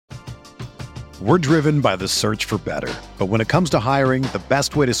We're driven by the search for better. But when it comes to hiring, the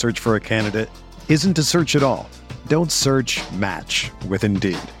best way to search for a candidate isn't to search at all. Don't search, match with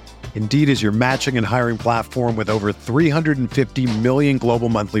Indeed. Indeed is your matching and hiring platform with over 350 million global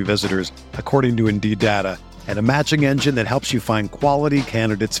monthly visitors, according to Indeed data, and a matching engine that helps you find quality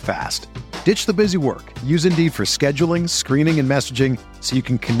candidates fast. Ditch the busy work. Use Indeed for scheduling, screening, and messaging so you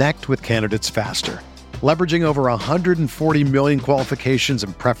can connect with candidates faster. Leveraging over 140 million qualifications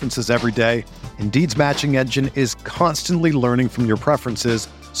and preferences every day, Indeed's matching engine is constantly learning from your preferences,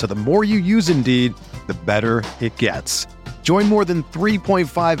 so the more you use Indeed, the better it gets. Join more than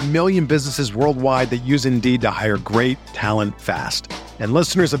 3.5 million businesses worldwide that use Indeed to hire great talent fast. And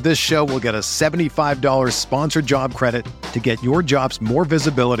listeners of this show will get a $75 sponsored job credit to get your jobs more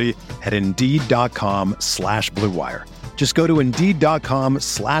visibility at Indeed.com/Blue Wire. Just go to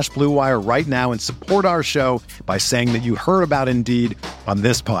Indeed.com/Blue Wire right now and support our show by saying that you heard about Indeed on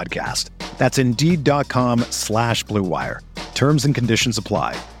this podcast. That's Indeed.com/Blue Wire. Terms and conditions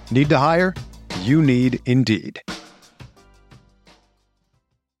apply. Need to hire? You need Indeed.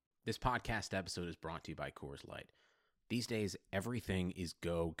 This podcast episode is brought to you by Coors Light. These days, everything is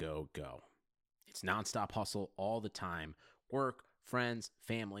go, go, go. It's nonstop hustle all the time. Work, friends,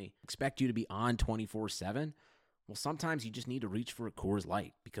 family, expect you to be on 24/7. Well, sometimes you just need to reach for a Coors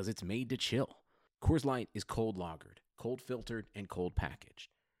Light because it's made to chill. Coors Light is cold lagered, cold filtered, and cold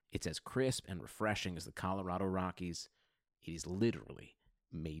packaged. It's as crisp and refreshing as the Colorado Rockies. It is literally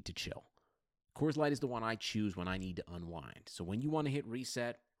made to chill. Coors Light is the one I choose when I need to unwind. So when you want to hit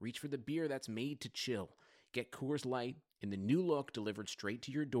reset, reach for the beer that's made to chill. Get Coors Light in the new look delivered straight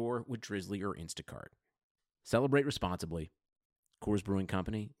to your door with Drizzly or Instacart. Celebrate responsibly. Coors Brewing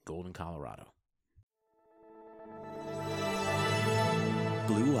Company, Golden, Colorado.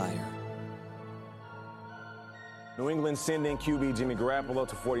 Blue Wire. New England sending QB Jimmy Garoppolo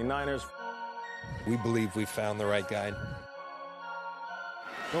to 49ers. We believe we found the right guy.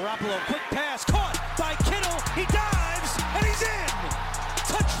 Garoppolo, quick pass, caught by Kittle. He dives, and he's in.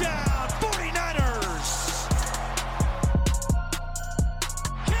 Touchdown, 49ers.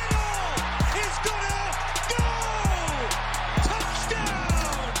 Kittle is gonna go.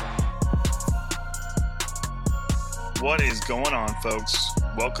 Touchdown. What is going on, folks?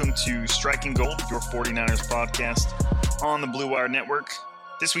 Welcome to Striking Gold, your 49ers podcast on the Blue Wire Network.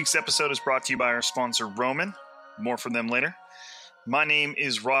 This week's episode is brought to you by our sponsor, Roman. More from them later. My name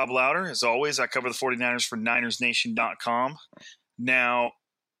is Rob Louder. As always, I cover the 49ers for NinersNation.com. Now,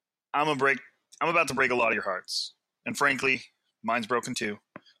 I'm about to break a lot of your hearts. And frankly, mine's broken too.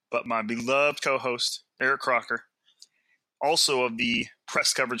 But my beloved co-host, Eric Crocker, also of the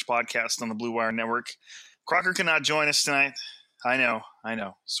Press Coverage Podcast on the Blue Wire Network, Crocker cannot join us tonight. I know.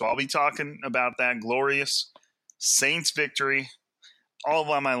 So I'll be talking about that glorious Saints victory all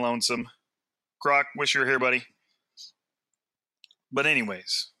by my lonesome. Croc, wish you were here, buddy. But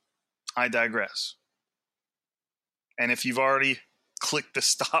anyways, I digress. And if you've already clicked the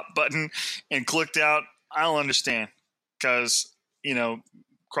stop button and clicked out, I'll understand. Because,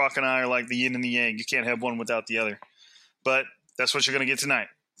 Croc and I are like the yin and the yang. You can't have one without the other. But that's what you're going to get tonight.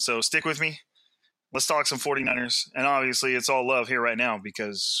 So stick with me. Let's talk some 49ers. And obviously, it's all love here right now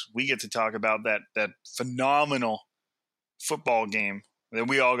because we get to talk about that phenomenal football game that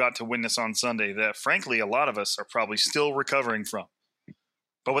we all got to witness on Sunday that, frankly, a lot of us are probably still recovering from.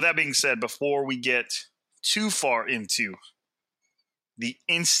 But with that being said, before we get too far into the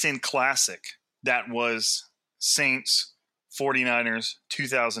instant classic that was Saints 49ers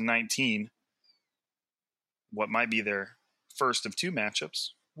 2019, what might be their first of two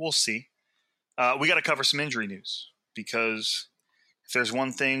matchups, we'll see. We got to cover some injury news because if there's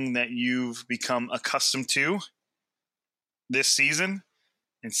one thing that you've become accustomed to this season,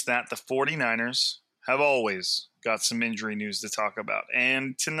 it's that the 49ers have always got some injury news to talk about.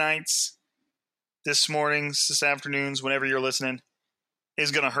 And tonight's, this morning's, this afternoon's, whenever you're listening,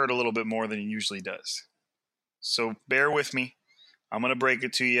 is going to hurt a little bit more than it usually does. So bear with me. I'm going to break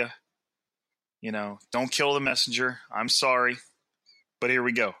it to you. Don't kill the messenger. I'm sorry. But here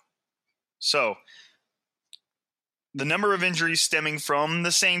we go. So, the number of injuries stemming from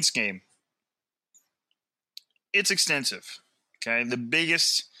the Saints game, it's extensive. Okay, the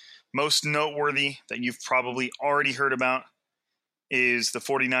biggest, most noteworthy that you've probably already heard about is the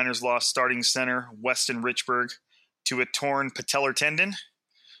 49ers lost starting center Weston Richburg to a torn patellar tendon,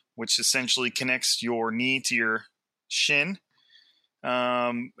 which essentially connects your knee to your shin.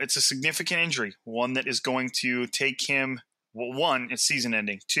 It's a significant injury, one that is going to take him, well, one, it's season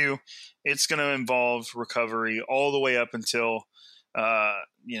ending. Two, it's going to involve recovery all the way up until,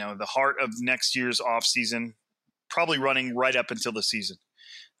 the heart of next year's offseason, probably running right up until the season.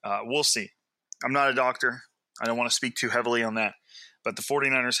 We'll see. I'm not a doctor. I don't want to speak too heavily on that. But the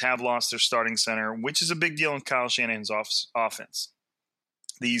 49ers have lost their starting center, which is a big deal in Kyle Shanahan's offense.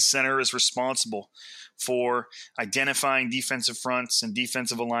 The center is responsible for identifying defensive fronts and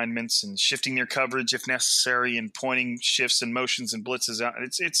defensive alignments and shifting their coverage if necessary and pointing shifts and motions and blitzes out.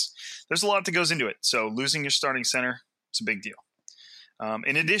 There's a lot that goes into it. So losing your starting center, it's a big deal.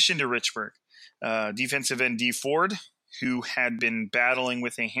 In addition to Richburg, defensive end Dee Ford, who had been battling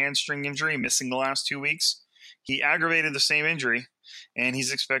with a hamstring injury, missing the last 2 weeks, he aggravated the same injury, and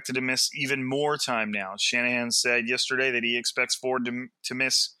he's expected to miss even more time now. Shanahan said yesterday that he expects Ford to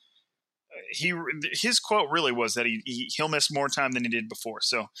miss. His quote really was that he'll miss more time than he did before.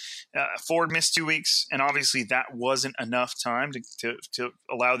 So Ford missed 2 weeks, and obviously that wasn't enough time to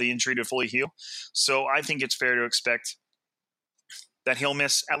allow the injury to fully heal. So I think it's fair to expect that he'll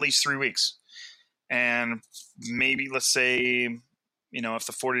miss at least 3 weeks. And maybe, let's say, if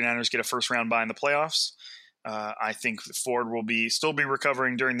the 49ers get a first-round bye in the playoffs, I think Ford will still be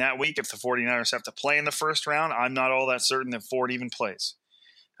recovering during that week. If the 49ers have to play in the first round, I'm not all that certain that Ford even plays.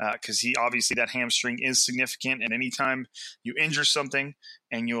 Because obviously that hamstring is significant, and anytime you injure something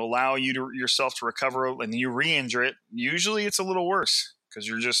and you allow yourself to recover and you re-injure it, usually it's a little worse because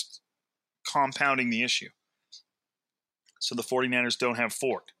you're just compounding the issue. So the 49ers don't have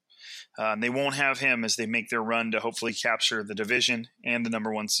Ford. They won't have him as they make their run to hopefully capture the division and the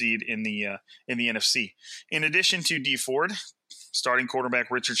number 1 seed in the NFC. In addition to Dee Ford, starting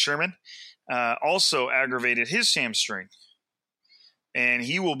quarterback Richard Sherman also aggravated his hamstring, and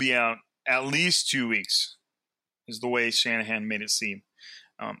he will be out at least 2 weeks, is the way Shanahan made it seem.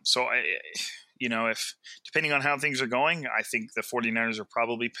 If depending on how things are going, I think the 49ers are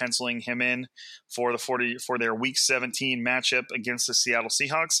probably penciling him in for their Week 17 matchup against the Seattle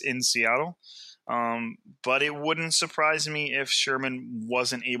Seahawks in Seattle. But it wouldn't surprise me if Sherman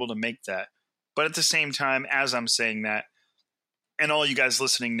wasn't able to make that. But at the same time, as I'm saying that, and all you guys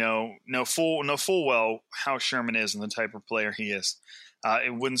listening know full well how Sherman is and the type of player he is.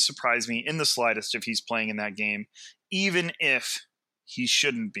 It wouldn't surprise me in the slightest if he's playing in that game, even if he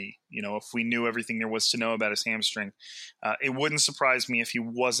shouldn't be. If we knew everything there was to know about his hamstring, it wouldn't surprise me if it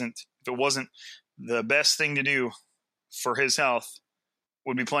wasn't the best thing to do for his health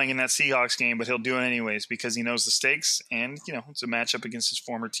would be playing in that Seahawks game, but he'll do it anyways because he knows the stakes, and it's a matchup against his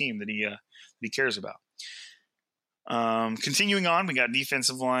former team that he cares about. Continuing on, we got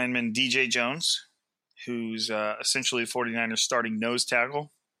defensive lineman DJ Jones, who's essentially 49ers starting nose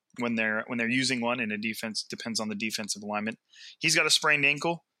tackle when they're using one in a defense. Depends on the defensive alignment. He's got a sprained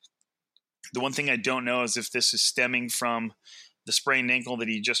ankle. The one thing I don't know is if this is stemming from the sprained ankle that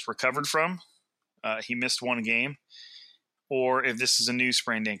he just recovered from. He missed one game, or if this is a new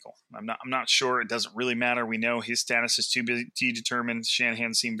sprained ankle. I'm not sure. It doesn't really matter. We know his status is to be determined.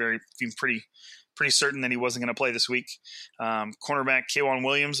 Shanahan seemed pretty certain that he wasn't going to play this week. Cornerback K'Waun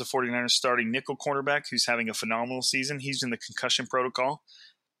Williams, the 49ers starting nickel cornerback, who's having a phenomenal season. He's in the concussion protocol.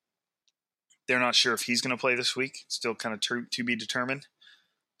 They're not sure if he's going to play this week. Still kind of to be determined.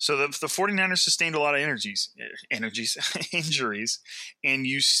 So the 49ers sustained a lot of injuries, and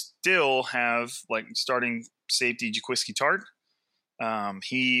you still have starting safety Jaquiski Tartt.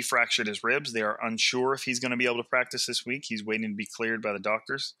 He fractured his ribs. They are unsure if he's going to be able to practice this week. He's waiting to be cleared by the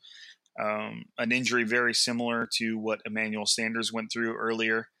doctors. An injury very similar to what Emmanuel Sanders went through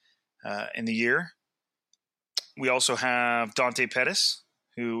earlier in the year. We also have Dante Pettis,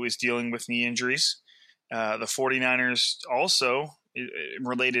 who is dealing with knee injuries. The 49ers also,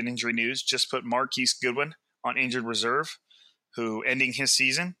 related injury news, just put Marquise Goodwin on injured reserve, who ending his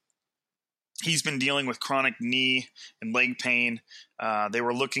season. He's been dealing with chronic knee and leg pain. They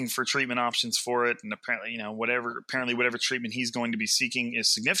were looking for treatment options for it, and apparently, whatever treatment he's going to be seeking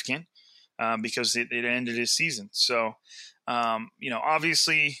is significant because it ended his season. So,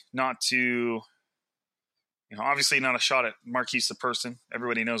 obviously not a shot at Marquise the person.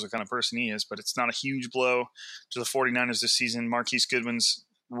 Everybody knows what kind of person he is, but it's not a huge blow to the 49ers this season. Marquise Goodwin's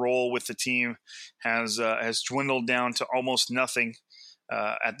role with the team has dwindled down to almost nothing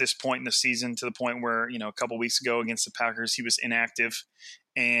at this point in the season, to the point where, a couple weeks ago against the Packers, he was inactive.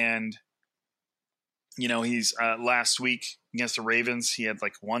 And, he's last week against the Ravens, he had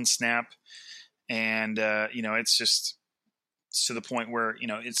one snap. And, it's just to the point where,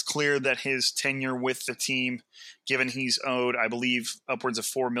 it's clear that his tenure with the team, given he's owed, I believe, upwards of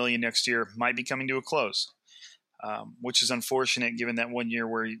 $4 million next year, might be coming to a close, which is unfortunate given that 1 year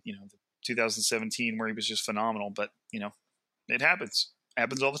where, 2017, where he was just phenomenal. But, it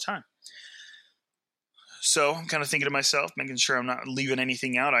happens all the time. So I'm kind of thinking to myself, making sure I'm not leaving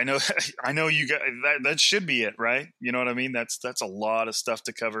anything out. I know you got that should be it, right? You know what I mean? That's a lot of stuff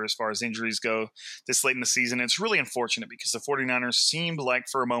to cover as far as injuries go this late in the season. It's really unfortunate because the 49ers seemed like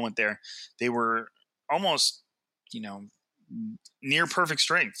for a moment there, they were almost, near perfect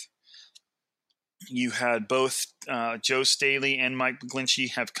strength. You had both Joe Staley and Mike McGlinchey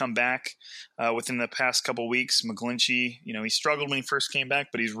have come back within the past couple weeks. McGlinchey, he struggled when he first came back,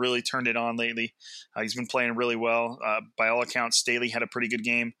 but he's really turned it on lately. He's been playing really well. By all accounts, Staley had a pretty good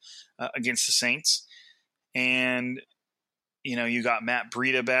game against the Saints. And, you got Matt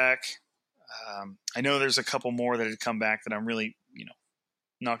Breida back. I know there's a couple more that had come back that I'm really,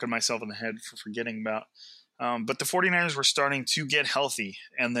 knocking myself in the head for forgetting about. But the 49ers were starting to get healthy,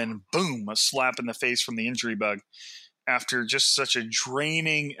 and then boom, a slap in the face from the injury bug after just such a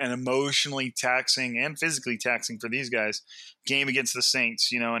draining and emotionally taxing and physically taxing for these guys game against the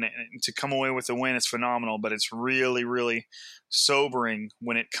Saints, and to come away with a win is phenomenal, but it's really, really sobering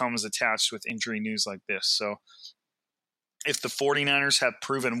when it comes attached with injury news like this. So if the 49ers have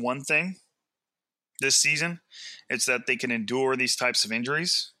proven one thing this season, it's that they can endure these types of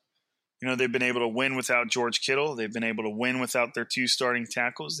injuries. They've been able to win without George Kittle. They've been able to win without their two starting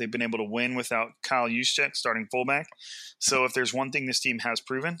tackles. They've been able to win without Kyle Juszczyk, starting fullback. So if there's one thing this team has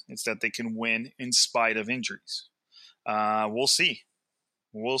proven, it's that they can win in spite of injuries. We'll see.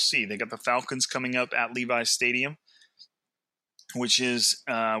 We'll see. They got the Falcons coming up at Levi's Stadium, which is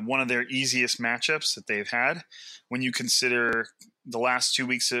one of their easiest matchups that they've had. When you consider the last 2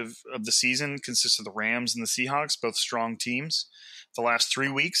 weeks of the season consists of the Rams and the Seahawks, both strong teams. The last 3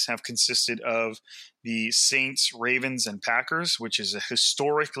 weeks have consisted of the Saints, Ravens, and Packers, which is a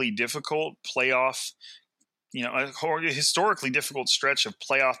historically difficult playoff, a historically difficult stretch of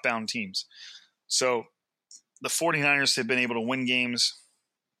playoff-bound teams. So the 49ers have been able to win games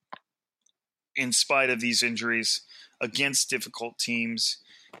in spite of these injuries against difficult teams.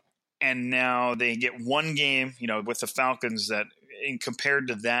 And now they get one game, with the Falcons that, compared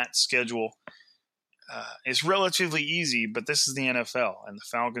to that schedule, is relatively easy, but this is the NFL, and the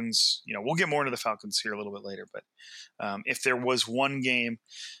Falcons, we'll get more into the Falcons here a little bit later, but if there was one game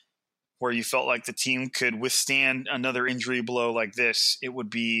where you felt like the team could withstand another injury blow like this, it would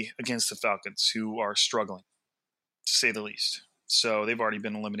be against the Falcons, who are struggling, to say the least. So they've already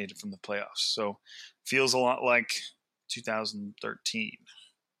been eliminated from the playoffs. So feels a lot like 2013.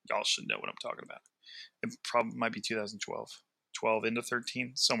 Y'all should know what I'm talking about. It probably might be 2012. 12 into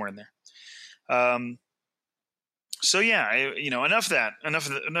 13, somewhere in there. So yeah, enough of that. Enough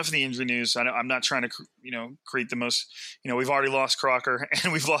of the injury news. I'm not trying to, create the most. We've already lost Crocker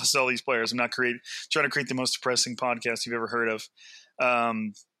and we've lost all these players. I'm not trying to create the most depressing podcast you've ever heard of.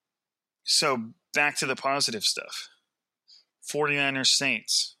 So back to the positive stuff. 49ers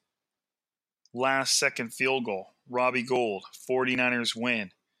Saints. Last second field goal. Robbie Gould. 49ers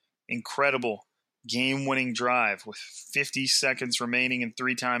win. Incredible game-winning drive with 50 seconds remaining and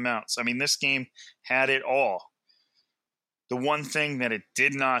 3 timeouts. I mean, this game had it all. The one thing that it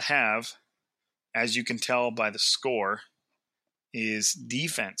did not have, as you can tell by the score, is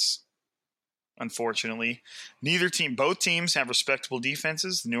defense. Unfortunately, both teams have respectable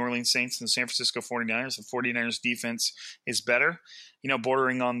defenses. The New Orleans Saints and the San Francisco 49ers. The 49ers defense is better,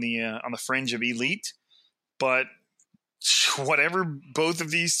 bordering on the fringe of elite. But whatever both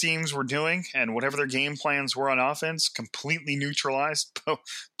of these teams were doing and whatever their game plans were on offense completely neutralized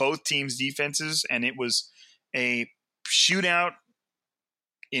both teams' defenses, and it was a shootout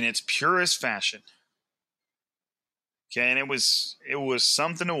in its purest fashion. Okay, and it was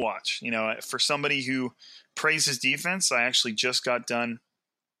something to watch. For somebody who praises defense, I actually just got done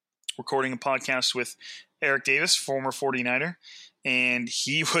recording a podcast with Eric Davis, former 49er, and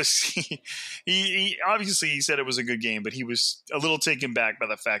he obviously he said it was a good game, but he was a little taken back by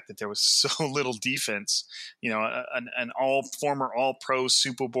the fact that there was so little defense. An former All-Pro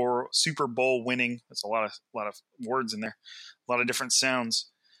Super Bowl winning. That's a lot of words in there, a lot of different sounds.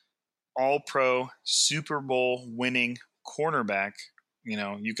 All-Pro Super Bowl winning cornerback.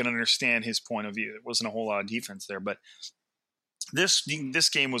 You can understand his point of view. There wasn't a whole lot of defense there, but this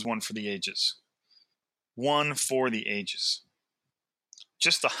game was one for the ages. One for the ages.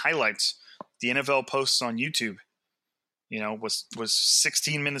 Just the highlights the NFL posts on YouTube, was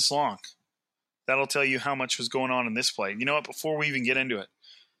 16 minutes long. That'll tell you how much was going on in this play. You know what? Before we even get into it,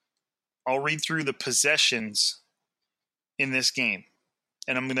 I'll read through the possessions in this game,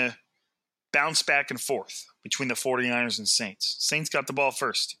 and I'm going to bounce back and forth between the 49ers and Saints. Saints got the ball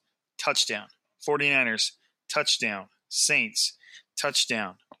first. Touchdown. 49ers, touchdown. Saints,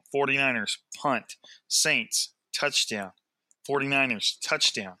 touchdown. 49ers, punt. Saints, touchdown. 49ers,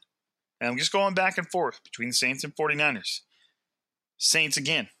 touchdown. And I'm just going back and forth between the Saints and 49ers. Saints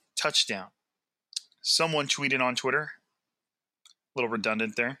again, touchdown. Someone tweeted on Twitter, a little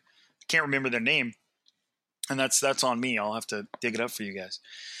redundant there. I can't remember their name, and that's on me. I'll have to dig it up for you guys.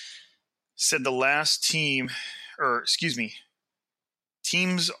 Said the last teams are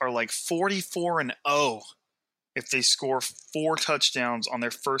like 44-0 if they score 4 touchdowns on their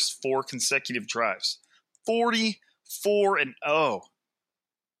first 4 consecutive drives. 44-0.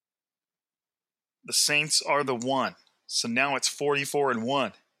 The Saints are the one. So now it's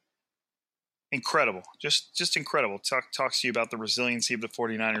 44-1. Incredible. Just incredible. Talks to you about the resiliency of the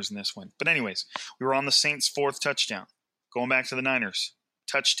 49ers in this one. But anyways, we were on the Saints' 4th touchdown. Going back to the Niners.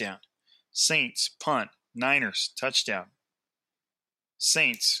 Touchdown. Saints, punt. Niners, touchdown.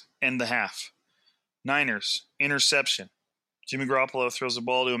 Saints, end the half. Niners, interception. Jimmy Garoppolo throws the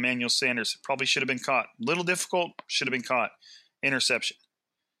ball to Emmanuel Sanders. Probably should have been caught. Little difficult, should have been caught. Interception.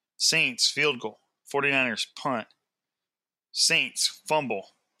 Saints, field goal. 49ers, punt. Saints,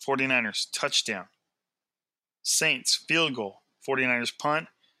 fumble. 49ers, touchdown. Saints, field goal. 49ers, punt.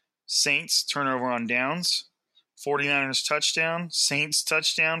 Saints, turnover on downs. 49ers, touchdown. Saints,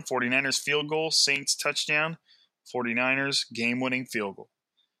 touchdown. 49ers, field goal. Saints, touchdown. 49ers, game-winning field goal.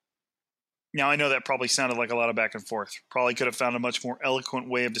 Now, I know that probably sounded like a lot of back and forth. Probably could have found a much more eloquent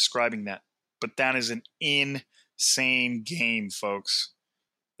way of describing that. But that is an insane game, folks.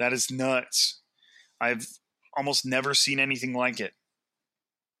 That is nuts. I've almost never seen anything like it.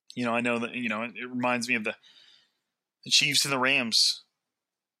 I know that, it reminds me of the Chiefs and the Rams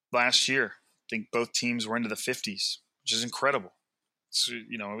last year. I think both teams were into the 50s, which is incredible. So,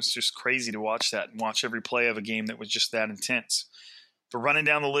 it was just crazy to watch that and watch every play of a game that was just that intense. But running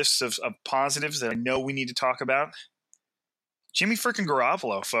down the list of positives that I know we need to talk about, Jimmy freaking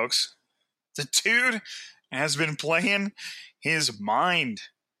Garoppolo, folks. The dude has been playing his mind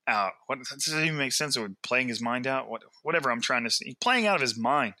out. What, that doesn't even make sense. Of playing his mind out. Whatever I'm trying to say. Playing out of his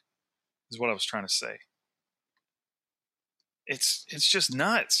mind is what I was trying to say. It's just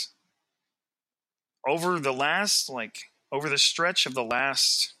nuts. Over the stretch of the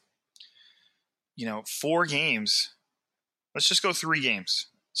last, 4 games. Let's just go 3 games,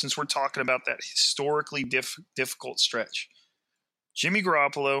 since we're talking about that historically difficult stretch. Jimmy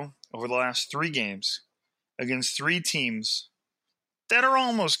Garoppolo, over the last 3 games, against 3 teams that are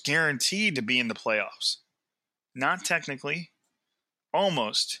almost guaranteed to be in the playoffs. Not technically,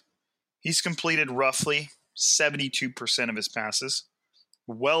 almost. He's completed roughly 72% of his passes,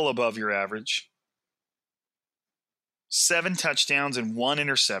 well above your average. 7 touchdowns and 1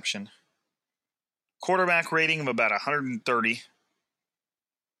 interception. Quarterback rating of about 130.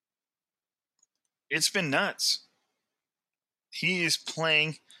 It's been nuts. He is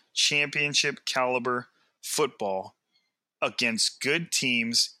playing championship caliber football against good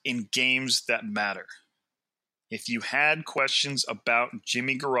teams in games that matter. If you had questions about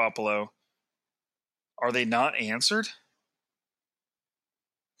Jimmy Garoppolo, are they not answered?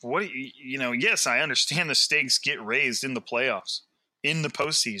 Yes, I understand the stakes get raised in the playoffs, in the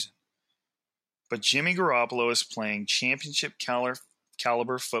postseason. But Jimmy Garoppolo is playing championship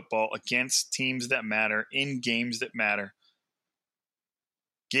caliber football against teams that matter, in games that matter.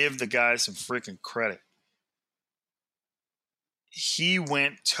 Give the guy some freaking credit. He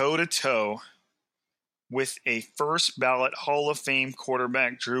went toe-to-toe with a first ballot Hall of Fame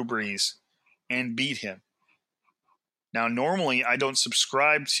quarterback, Drew Brees, and beat him. Now, normally I don't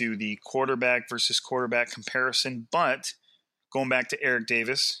subscribe to the quarterback versus quarterback comparison, but going back to Eric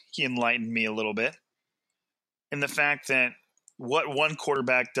Davis, he enlightened me a little bit. And the fact that what one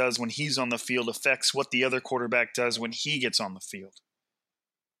quarterback does when he's on the field affects what the other quarterback does when he gets on the field.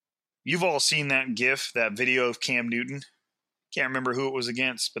 You've all seen that GIF, that video of Cam Newton. Can't remember who it was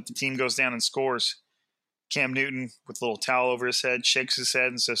against, but the team goes down and scores. Cam Newton, with a little towel over his head, shakes his head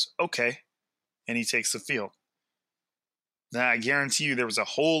and says, okay, and he takes the field. Now, I guarantee you there was a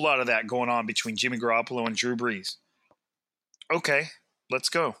whole lot of that going on between Jimmy Garoppolo and Drew Brees. Okay, let's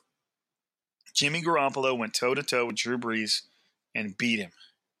go. Jimmy Garoppolo went toe-to-toe with Drew Brees and beat him.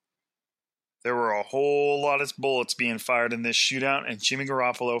 There were a whole lot of bullets being fired in this shootout, and Jimmy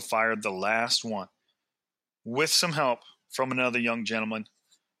Garoppolo fired the last one with some help from another young gentleman,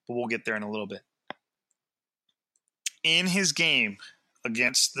 but we'll get there in a little bit. In his game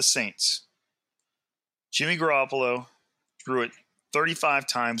against the Saints, Jimmy Garoppolo threw it 35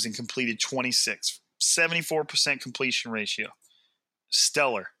 times and completed 26. 74% completion ratio.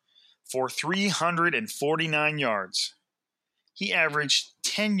 Stellar. For 349 yards. He averaged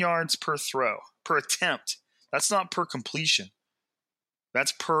 10 yards per attempt. That's not per completion.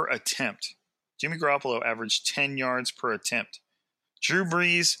 That's per attempt. Jimmy Garoppolo averaged 10 yards per attempt. Drew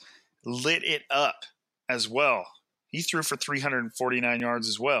Brees lit it up as well. He threw for 349 yards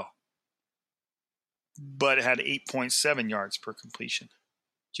as well, but had 8.7 yards per completion.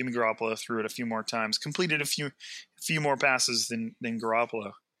 Jimmy Garoppolo threw it a few more times, completed a few more passes than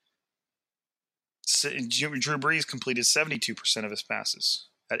Garoppolo. Drew Brees completed 72% of his passes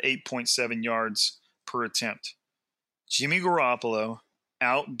at 8.7 yards per attempt. Jimmy Garoppolo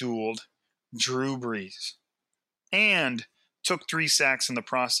outdueled Drew Brees and took 3 sacks in the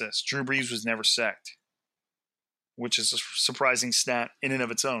process. Drew Brees was never sacked, which is a surprising stat in and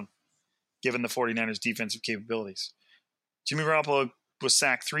of its own, given the 49ers' defensive capabilities. Jimmy Garoppolo was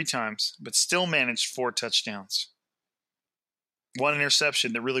sacked 3 times, but still managed 4 touchdowns. 1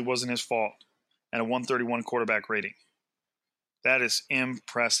 interception that really wasn't his fault, and a 131 quarterback rating. That is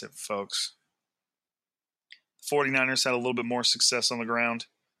impressive, folks. The 49ers had a little bit more success on the ground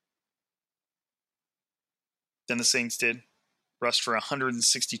than the Saints did. Rushed for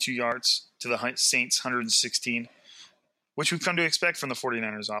 162 yards to the Saints' 116, which we've come to expect from the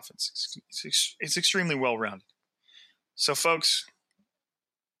 49ers offense. It's extremely well-rounded. So, folks,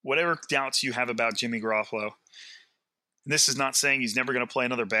 whatever doubts you have about Jimmy Garoppolo, this is not saying he's never going to play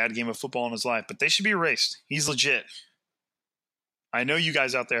another bad game of football in his life, but they should be erased. He's legit. I know you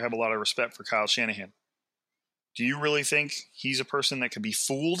guys out there have a lot of respect for Kyle Shanahan. Do you really think he's a person that could be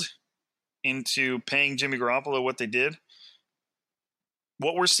fooled into paying Jimmy Garoppolo what they did?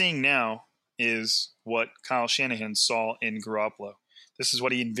 What we're seeing now is what Kyle Shanahan saw in Garoppolo. This is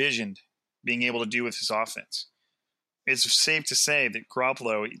what he envisioned being able to do with his offense. It's safe to say that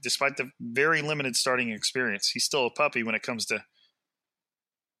Garoppolo, despite the very limited starting experience, he's still a puppy when it comes to,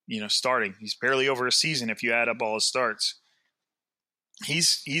 starting. He's barely over a season if you add up all his starts.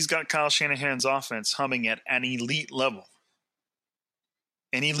 He's got Kyle Shanahan's offense humming at an elite level.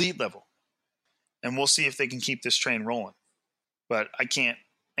 An elite level. And we'll see if they can keep this train rolling. But I can't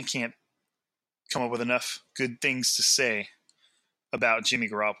come up with enough good things to say about Jimmy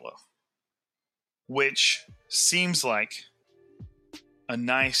Garoppolo, which seems like a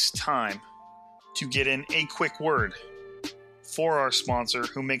nice time to get in a quick word for our sponsor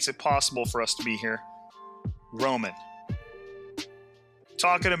who makes it possible for us to be here, Roman.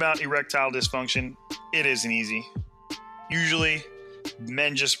 Talking about erectile dysfunction, it isn't easy. Usually,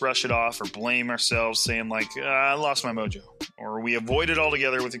 men just brush it off or blame ourselves, saying like, I lost my mojo. Or we avoid it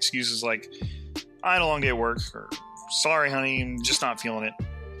altogether with excuses like, I had a long day at work, or sorry, honey, I'm just not feeling it.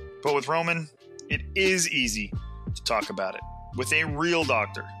 But with Roman, it is easy to talk about it with a real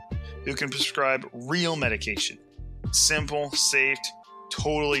doctor who can prescribe real medication. Simple, safe,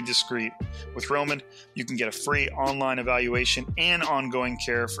 totally discreet. With Roman, you can get a free online evaluation and ongoing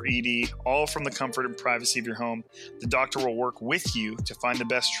care for ED, all from the comfort and privacy of your home. The doctor will work with you to find the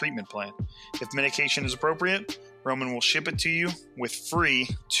best treatment plan. If medication is appropriate, Roman will ship it to you with free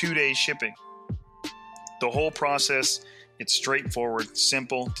 2-day shipping. The whole process, it's straightforward,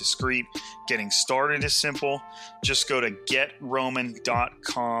 simple, discreet. Getting started is simple. Just go to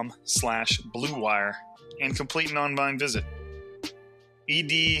getroman.com/bluewire and complete an online visit.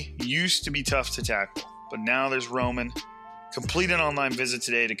 ED used to be tough to tackle, but now there's Roman. Complete an online visit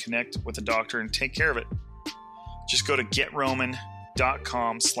today to connect with a doctor and take care of it. Just go to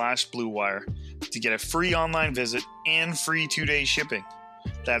getroman.com/bluewire to get a free online visit and free 2-day shipping.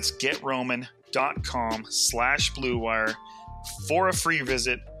 That's getroman.com/bluewire for a free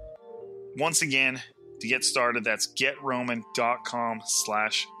visit. Once again, to get started, that's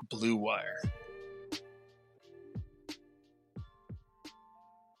getroman.com/bluewire.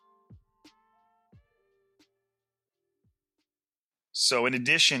 So in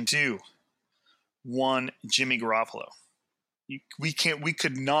addition to one Jimmy Garoppolo, we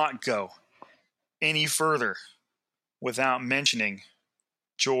could not go any further without mentioning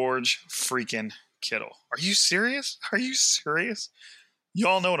George freaking Kittle. Are you serious? Are you serious? You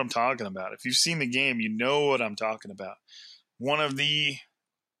all know what I'm talking about. If you've seen the game, you know what I'm talking about. One of the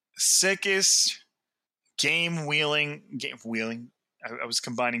sickest game wheeling. I was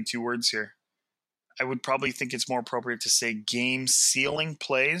combining 2 words here. I would probably think it's more appropriate to say game-sealing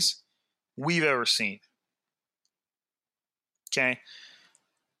plays we've ever seen. Okay?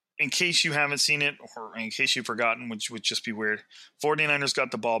 In case you haven't seen it, or in case you've forgotten, which would just be weird, 49ers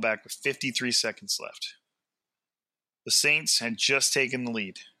got the ball back with 53 seconds left. The Saints had just taken the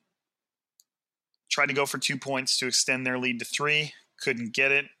lead. Tried to go for 2 points to extend their lead to 3. Couldn't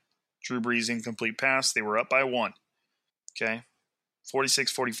get it. Drew Brees incomplete pass. They were up by 1. Okay?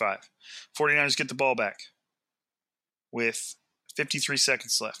 46-45. 49ers get the ball back with 53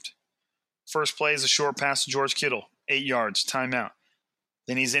 seconds left. First play is a short pass to George Kittle. 8 yards. Timeout.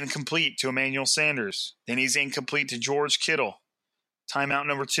 Then he's incomplete to Emmanuel Sanders. Then he's incomplete to George Kittle. Timeout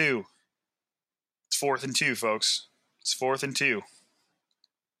number 2. It's 4th and 2, folks. It's 4th and 2.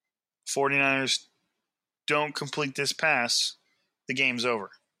 49ers don't complete this pass, the game's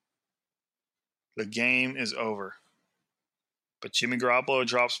over. The game is over. But Jimmy Garoppolo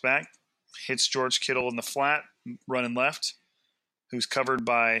drops back, hits George Kittle in the flat, running left, who's covered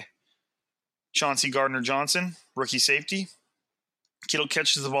by Chauncey Gardner-Johnson, rookie safety. Kittle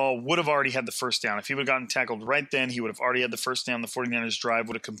catches the ball, would have already had the first down. If he would have gotten tackled right then, he would have already had the first down. The 49ers drive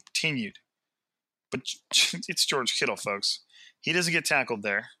would have continued. But it's George Kittle, folks. He doesn't get tackled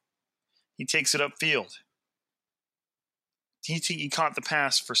there. He takes it upfield. He caught the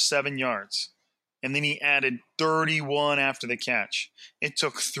pass for 7 yards. And then he added 31 after the catch. It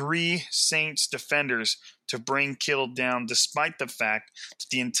took 3 Saints defenders to bring Kittle down, despite the fact that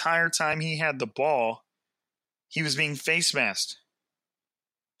the entire time he had the ball, he was being face masked.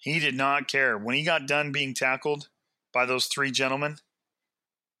 He did not care. When he got done being tackled by those 3 gentlemen,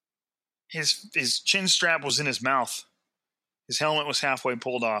 his chin strap was in his mouth. His helmet was halfway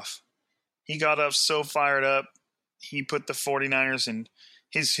pulled off. He got up so fired up. He put the 49ers in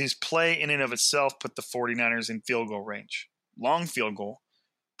his play in and of itself put the 49ers in field goal range. Long field goal.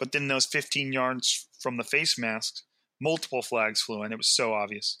 But then those 15 yards from the face masks, multiple flags flew in. It was so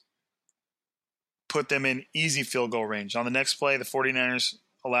obvious. Put them in easy field goal range. On the next play, the 49ers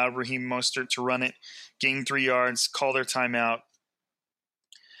allowed Raheem Mostert to run it, gain 3 yards, call their timeout.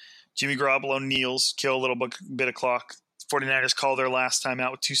 Jimmy Garoppolo kneels, kill a little bit of clock. 49ers call their last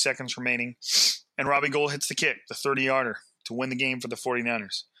timeout with 2 seconds remaining. And Robbie Gould hits the kick, the 30-yarder, to win the game for the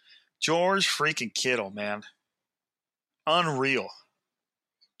 49ers. George freaking Kittle, man. Unreal.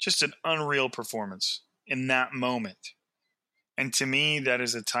 Just an unreal performance in that moment. And to me, that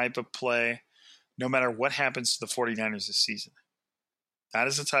is a type of play, no matter what happens to the 49ers this season. That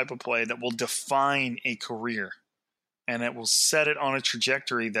is a type of play that will define a career. And it will set it on a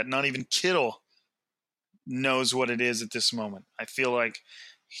trajectory that not even Kittle knows what it is at this moment. I feel like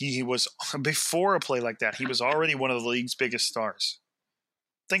he was, before a play like that, he was already one of the league's biggest stars.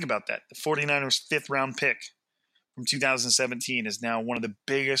 Think about that. The 49ers' 5th round pick from 2017 is now one of the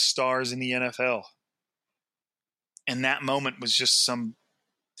biggest stars in the NFL. And that moment was just some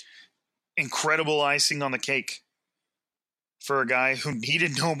incredible icing on the cake for a guy who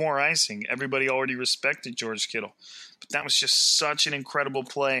needed no more icing. Everybody already respected George Kittle. But that was just such an incredible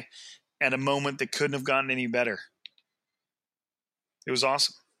play at a moment that couldn't have gotten any better. It was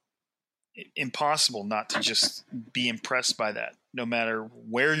awesome. Impossible not to just be impressed by that, no matter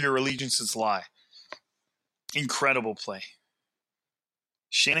where your allegiances lie. Incredible play.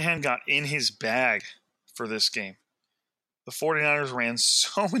 Shanahan got in his bag for this game. The 49ers ran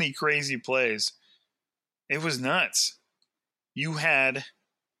so many crazy plays. It was nuts. You had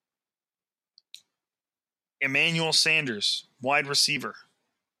Emmanuel Sanders, wide receiver,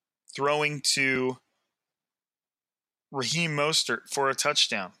 throwing to Raheem Mostert for a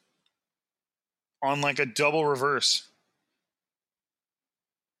touchdown on like a double reverse.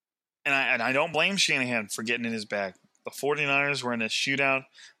 And I don't blame Shanahan for getting in his bag. The 49ers were in a shootout.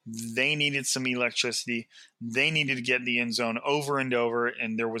 They needed some electricity. They needed to get in the end zone over and over,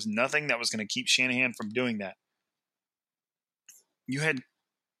 and there was nothing that was going to keep Shanahan from doing that. You had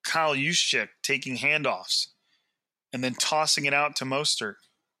Kyle Juszczyk taking handoffs and then tossing it out to Mostert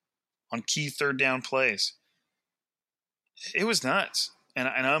on key third down plays. It was nuts. And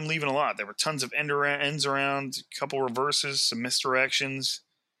I'm leaving a lot. There were tons of ends around, a couple reverses, some misdirections.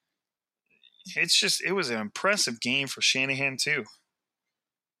 It was an impressive game for Shanahan too.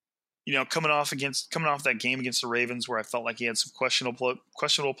 You know, coming off that game against the Ravens, where I felt like he had some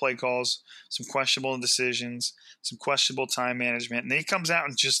questionable play calls, some questionable decisions, some questionable time management, and then he comes out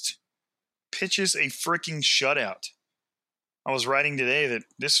and just pitches a freaking shutout. I was writing today that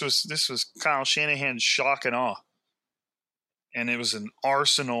this was Kyle Shanahan's shock and awe, and it was an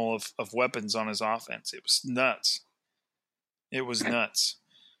arsenal of weapons on his offense. It was nuts. It was nuts.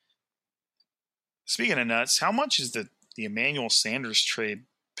 Speaking of nuts, how much is the Emmanuel Sanders trade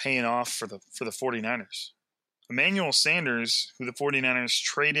paying off for the 49ers? Emmanuel Sanders, who the 49ers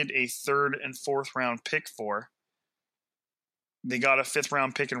traded a 3rd and 4th round pick for, they got a 5th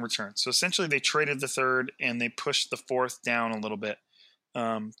round pick in return. So essentially they traded the 3rd and they pushed the 4th down a little bit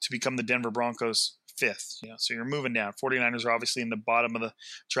to become the Denver Broncos 5th. You know, so you're moving down. 49ers are obviously in the bottom of the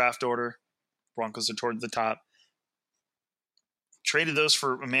draft order. Broncos are toward the top. Traded those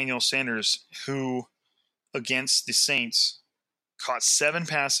for Emmanuel Sanders, who against the Saints caught 7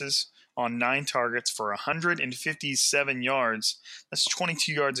 passes on 9 targets for 157 yards. That's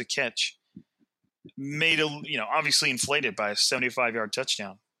 22 yards a catch. Obviously inflated by a 75-yard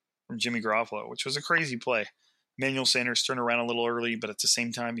touchdown from Jimmy Garoppolo, which was a crazy play. Emmanuel Sanders turned around a little early, but at the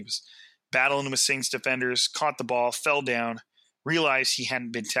same time, he was battling with Saints defenders, caught the ball, fell down, realized he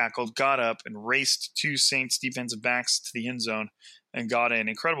hadn't been tackled, got up, and raced two Saints defensive backs to the end zone and got an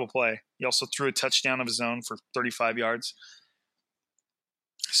incredible play. He also threw a touchdown of his own for 35 yards.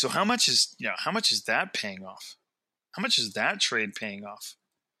 So how much is that paying off? How much is that trade paying off?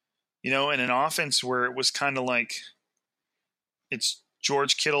 In an offense where it was kind of like it's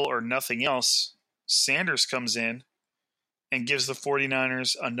George Kittle or nothing else, Sanders comes in and gives the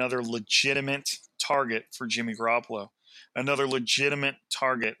 49ers another legitimate target for Jimmy Garoppolo, another legitimate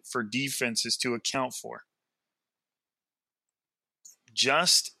target for defenses to account for.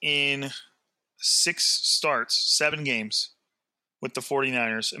 Just in 7 games with the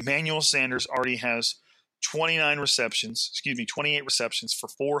 49ers, Emmanuel Sanders already has 28 receptions for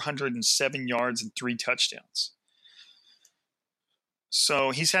 407 yards and 3 touchdowns.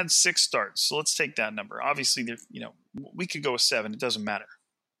 So he's had 6 starts. So let's take that number. Obviously, we could go with 7. It doesn't matter.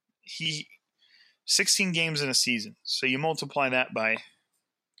 16 games in a season. So you multiply that by,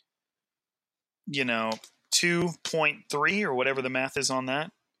 2.3 or whatever the math is on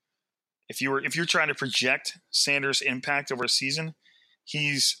that. If you're trying to project Sanders' impact over a season,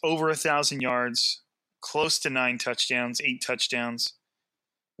 he's over 1,000 yards, close to 9 touchdowns, 8 touchdowns,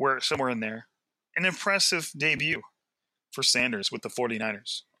 somewhere in there. An impressive debut for Sanders with the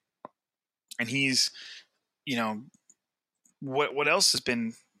 49ers. And he's, what else has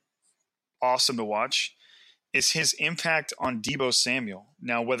been awesome to watch is his impact on Deebo Samuel.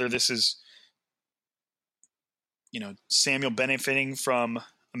 Now, whether this is, Samuel benefiting from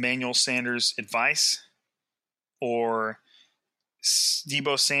Emmanuel Sanders' advice or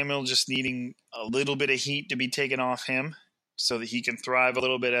Deebo Samuel just needing a little bit of heat to be taken off him so that he can thrive a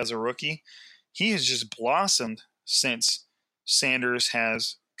little bit as a rookie, he has just blossomed since Sanders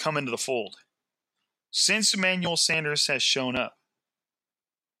has come into the fold. Since Emmanuel Sanders has shown up,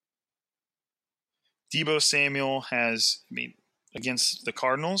 Deebo Samuel has, against the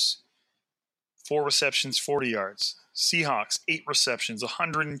Cardinals, 4 receptions, 40 yards. Seahawks, 8 receptions,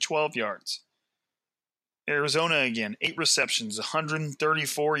 112 yards. Arizona again, 8 receptions,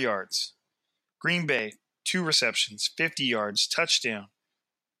 134 yards. Green Bay, 2 receptions, 50 yards, touchdown.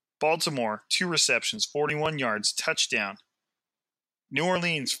 Baltimore, 2 receptions, 41 yards, touchdown. New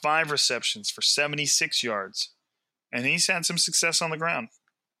Orleans, 5 receptions for 76 yards. And he's had some success on the ground.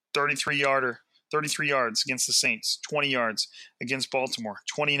 33 yards against the Saints, 20 yards against Baltimore,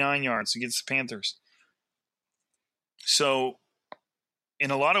 29 yards against the Panthers. So,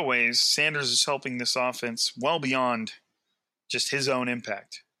 in a lot of ways, Sanders is helping this offense well beyond just his own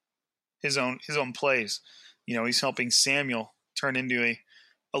impact, his own plays. He's helping Samuel turn into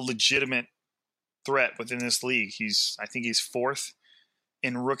a legitimate threat within this league. I think he's 4th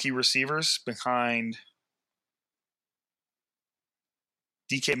in rookie receivers behind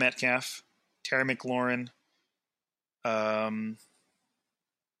DK Metcalf, Terry McLaurin. There's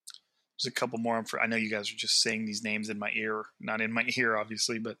a couple more. I know you guys are just saying these names in my ear, not in my ear,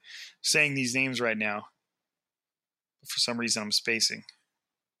 obviously, but saying these names right now. For some reason, I'm spacing.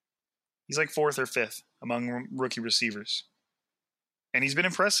 He's like 4th or 5th among rookie receivers. And he's been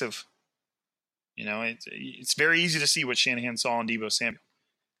impressive. It's very easy to see what Shanahan saw in Deebo Samuel.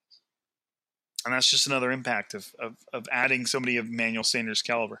 And that's just another impact of adding somebody of Emmanuel Sanders'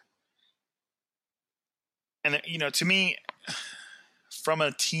 caliber. And, to me, from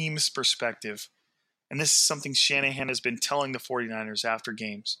a team's perspective, and this is something Shanahan has been telling the 49ers after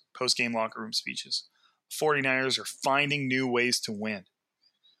games, post-game locker room speeches, 49ers are finding new ways to win.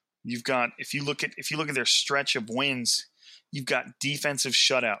 You've got, if you look at their stretch of wins, you've got defensive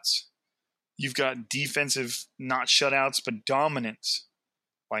shutouts. You've got defensive, not shutouts, but dominance,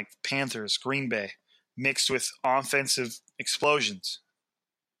 like Panthers, Green Bay, mixed with offensive explosions.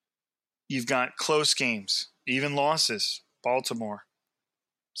 You've got close games, even losses, Baltimore,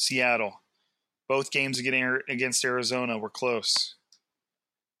 Seattle. Both games against Arizona were close.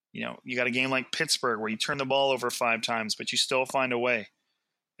 You got a game like Pittsburgh where you turn the ball over 5 times, but you still find a way.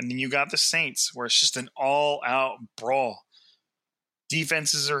 And then you got the Saints where it's just an all-out brawl.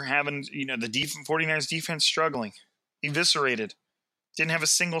 Defenses are having, the 49ers defense struggling. Eviscerated. Didn't have a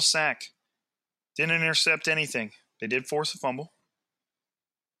single sack. Didn't intercept anything. They did force a fumble.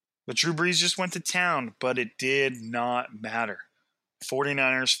 But Drew Brees just went to town, but it did not matter.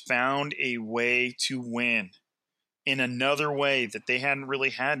 49ers found a way to win in another way that they hadn't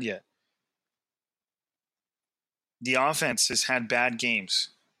really had yet. The offense has had bad games.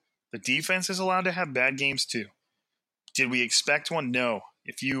 The defense is allowed to have bad games too. Did we expect one? No.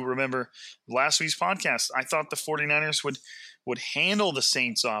 If you remember last week's podcast, I thought the 49ers would handle the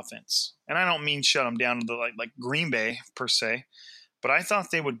Saints offense. And I don't mean shut them down to like Green Bay per se, but I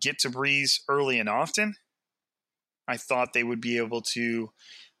thought they would get to Brees early and often. I thought they would be able to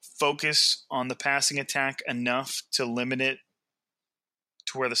focus on the passing attack enough to limit it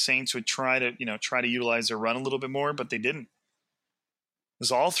to where the Saints would try to utilize their run a little bit more, but they didn't. It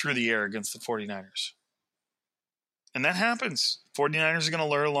was all through the air against the 49ers. And that happens. 49ers are going to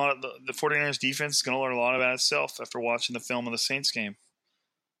learn a lot. The 49ers defense is going to learn a lot about itself after watching the film of the Saints game.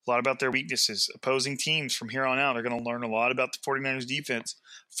 A lot about their weaknesses. Opposing teams from here on out are going to learn a lot about the 49ers defense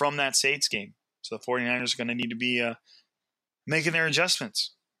from that Saints game. So the 49ers are going to need to be making their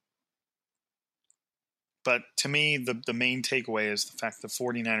adjustments. But to me, the main takeaway is the fact that the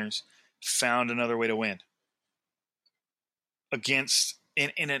 49ers found another way to win. Against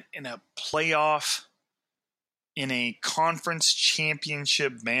in a playoff, in a conference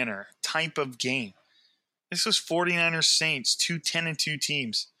championship manner type of game. This was 49ers Saints, 2 10-2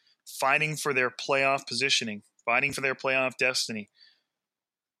 teams fighting for their playoff positioning, fighting for their playoff destiny.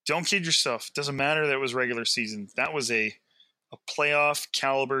 Don't kid yourself. It doesn't matter that it was regular season. That was a playoff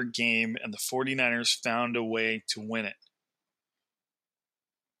caliber game, and the 49ers found a way to win it.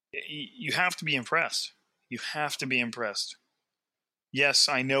 You have to be impressed. You have to be impressed. Yes,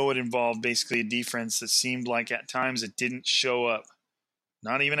 I know it involved basically a defense that seemed like at times it didn't show up.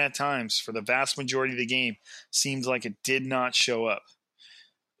 Not even at times. For the vast majority of the game, seems like it did not show up.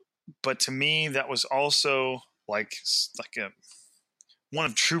 But to me, that was also like one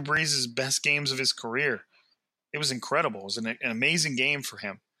of Drew Brees' best games of his career. It was incredible. It was an amazing game for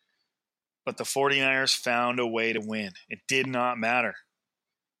him. But the 49ers found a way to win. It did not matter.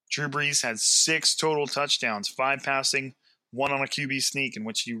 Drew Brees had 6 total touchdowns, 5 passing, 1 on a QB sneak in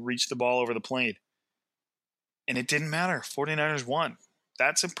which he reached the ball over the plane. And it didn't matter. 49ers won.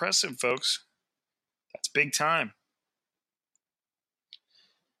 That's impressive, folks. That's big time.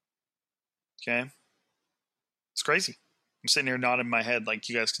 Okay? It's crazy. I'm sitting here nodding my head like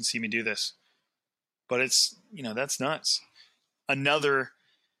you guys can see me do this. But it's, that's nuts. Another,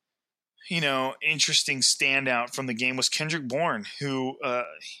 interesting standout from the game was Kendrick Bourne, who,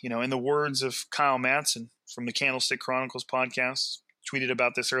 in the words of Kyle Madsen from the Candlestick Chronicles podcast, tweeted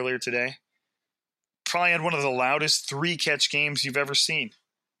about this earlier today, probably had one of the loudest 3-catch games you've ever seen.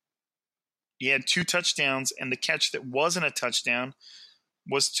 He had 2 touchdowns, and the catch that wasn't a touchdown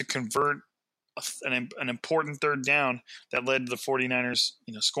was to convert an important third down that led to the 49ers,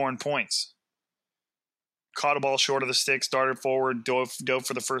 scoring points. Caught a ball short of the sticks, darted forward, dove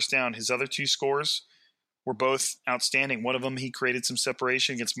for the first down. His other 2 scores were both outstanding. One of them, he created some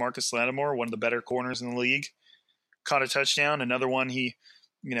separation against Marcus Lattimore, one of the better corners in the league. Caught a touchdown. Another one, he,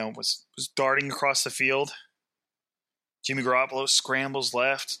 was darting across the field. Jimmy Garoppolo scrambles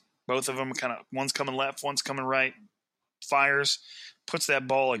left. Both of them one's coming left, one's coming right. Fires, puts that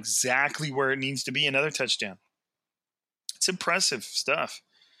ball exactly where it needs to be. Another touchdown. It's impressive stuff.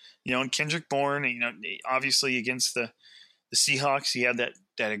 And Kendrick Bourne, obviously against the Seahawks, he had that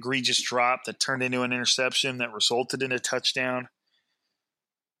egregious drop that turned into an interception that resulted in a touchdown.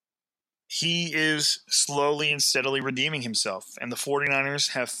 He is slowly and steadily redeeming himself, and the 49ers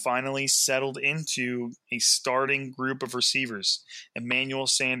have finally settled into a starting group of receivers. Emmanuel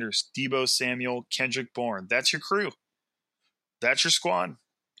Sanders, Deebo Samuel, Kendrick Bourne. That's your crew. That's your squad.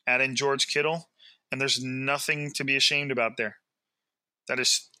 Add in George Kittle, and there's nothing to be ashamed about there. That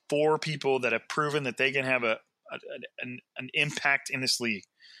is 4 people that have proven that they can have an impact in this league.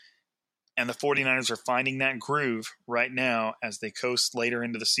 And the 49ers are finding that groove right now as they coast later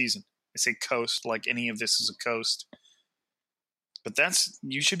into the season. I say coast like any of this is a coast. But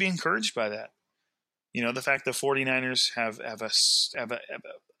you should be encouraged by that. The fact that 49ers have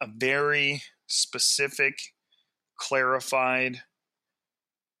a very specific, clarified,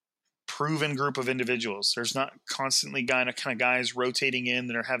 proven group of individuals. There's not constantly kind of guys rotating in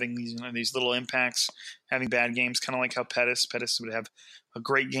that are having these little impacts, having bad games, kind of like how Pettis would have a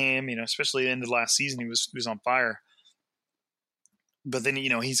great game, especially at the end of last season. He was on fire. But then,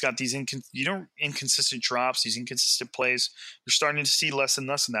 he's got these inconsistent drops, these inconsistent plays. You're starting to see less and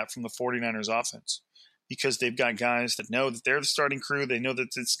less of that from the 49ers offense because they've got guys that know that they're the starting crew. They know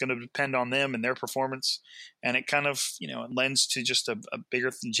that it's going to depend on them and their performance. And it kind of, it lends to just a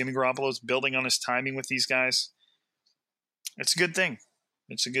bigger – Jimmy Garoppolo is building on his timing with these guys. It's a good thing.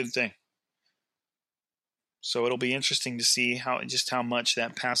 It's a good thing. So it'll be interesting to see how much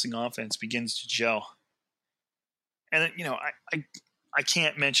that passing offense begins to gel. And, I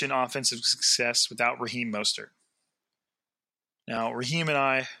can't mention offensive success without Raheem Mostert. Now, Raheem and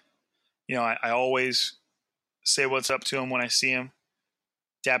I always say what's up to him when I see him,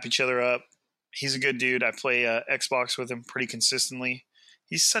 dap each other up, He's a good dude. I play Xbox with him pretty consistently.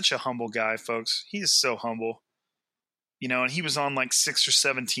 He's such a humble guy, folks. He is so humble. And he was on like 6 or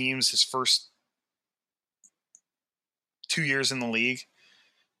 7 teams his first 2 years in the league.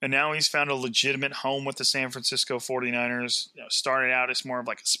 And now he's found a legitimate home with the San Francisco 49ers. Started out as more of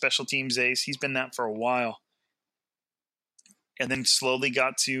like a special teams ace. He's been that for a while. And then slowly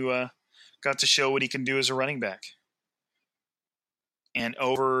got to show what he can do as a running back. And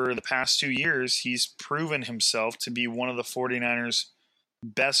over the past 2 years, he's proven himself to be one of the 49ers'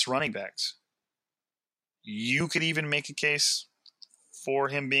 best running backs. You could even make a case for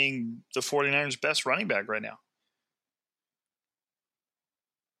him being the 49ers' best running back right now.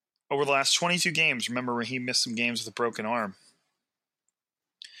 Over the last 22 games, remember Raheem missed some games with a broken arm.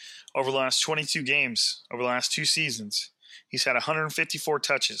 Over the last 22 games, over the last 2 seasons, he's had 154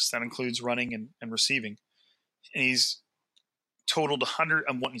 touches. That includes running and receiving. And he's totaled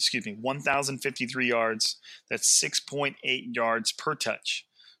 1,053 yards. That's 6.8 yards per touch.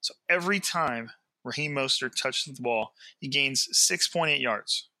 So every time Raheem Mostert touches the ball, he gains 6.8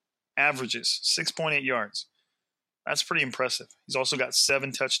 yards. Averages 6.8 yards. That's pretty impressive. He's also got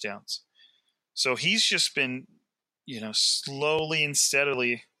 7 touchdowns. So he's just been, slowly and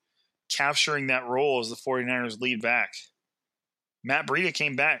steadily capturing that role as the 49ers lead back. Matt Breida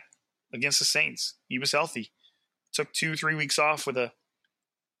came back against the Saints. He was healthy. Took 2-3 weeks off with a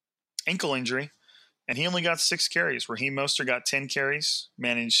ankle injury, and he only got 6 carries. Raheem Mostert got 10 carries,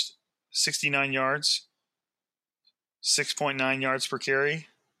 managed 69 yards, 6.9 yards per carry.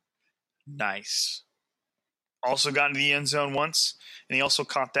 Nice. Also got into the end zone once, and he also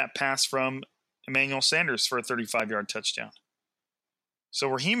caught that pass from Emmanuel Sanders for a 35-yard touchdown. So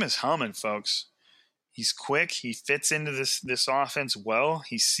Raheem is humming, folks. He's quick. He fits into this offense well.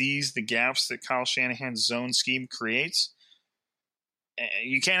 He sees the gaps that Kyle Shanahan's zone scheme creates.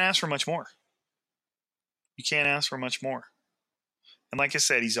 You can't ask for much more. You can't ask for much more. And like I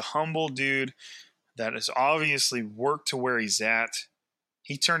said, he's a humble dude that has obviously worked to where he's at.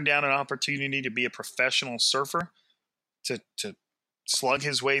 He turned down an opportunity to be a professional surfer, to slug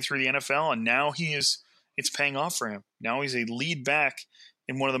his way through the NFL, and now it's paying off for him. Now he's a lead back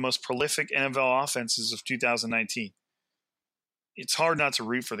in one of the most prolific NFL offenses of 2019. It's hard not to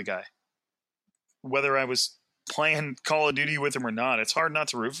root for the guy. Whether I was playing Call of Duty with him or not, it's hard not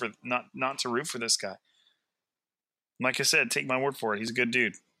to root for this guy. Like I said, take my word for it. He's a good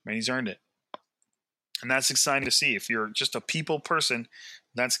dude. Man, he's earned it. And that's exciting to see. If you're just a people person,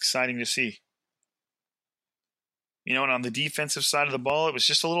 that's exciting to see. And on the defensive side of the ball, it was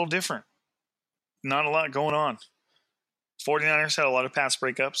just a little different. Not a lot going on. 49ers had a lot of pass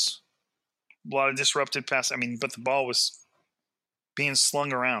breakups, a lot of disrupted pass. But the ball was being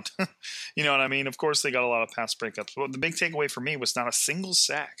slung around. You know what I mean? Of course, they got a lot of pass breakups. But the big takeaway for me was not a single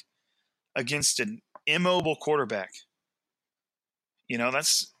sack against an immobile quarterback.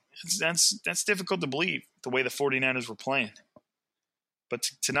 That's difficult to believe, the way the 49ers were playing. But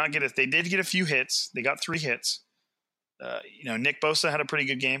to not get it, they did get a few hits. They got 3 hits. Nick Bosa had a pretty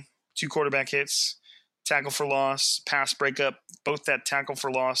good game. 2 quarterback hits, tackle for loss, pass breakup. Both that tackle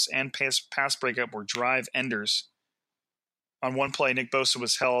for loss and pass breakup were drive enders. On one play, Nick Bosa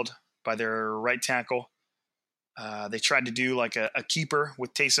was held by their right tackle. They tried to do like a keeper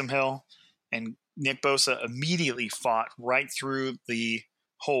with Taysom Hill, and Nick Bosa immediately fought right through the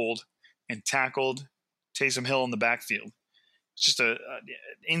hold and tackled Taysom Hill in the backfield. It's just an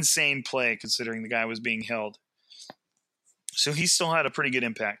insane play considering the guy was being held. So he still had a pretty good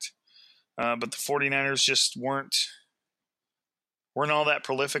impact. But the 49ers just weren't all that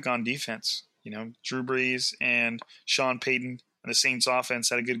prolific on defense. Drew Brees and Sean Payton and the Saints offense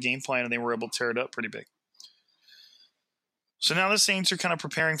had a good game plan, and they were able to tear it up pretty big. So now the Saints are kind of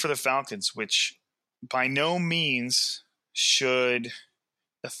preparing for the Falcons, which by no means should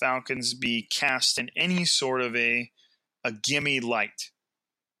the Falcons be cast in any sort of a gimme light.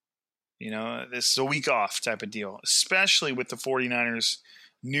 This is a week off type of deal, especially with the 49ers'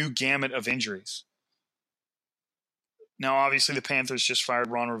 new gamut of injuries. Now, obviously, the Panthers just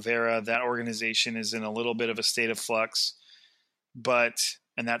fired Ron Rivera. That organization is in a little bit of a state of flux,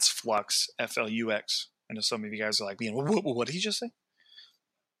 and that's flux, F-L-U-X. I know some of you guys are like, what did he just say?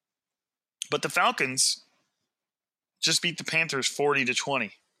 But the Falcons just beat the Panthers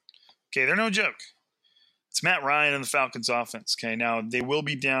 40-20. Okay, they're no joke. It's Matt Ryan and the Falcons offense. Okay, now they will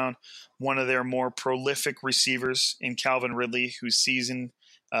be down one of their more prolific receivers in Calvin Ridley, whose season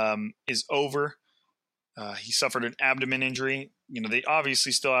is over. He suffered an abdomen injury. They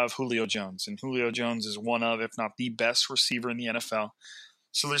obviously still have Julio Jones, and Julio Jones is one of, if not the best receiver in the NFL.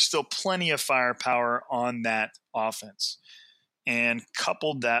 So there's still plenty of firepower on that offense. And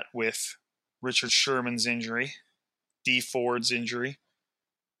coupled that with Richard Sherman's injury, Dee Ford's injury,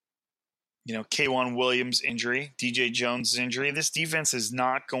 K'Wan Williams' injury, DJ Jones' injury. This defense is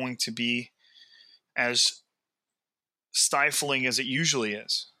not going to be as stifling as it usually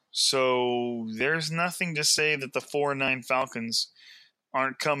is. So there's nothing to say that the 4-9 Falcons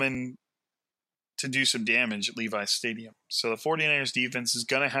aren't coming to do some damage at Levi's Stadium. So the 49ers defense is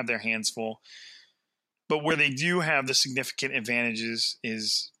going to have their hands full. But where they do have the significant advantages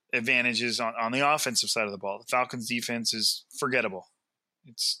on the offensive side of the ball. The Falcons defense is forgettable.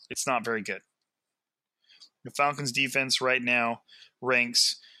 It's not very good. The Falcons defense right now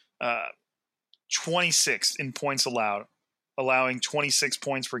ranks 26th in points allowed, allowing 26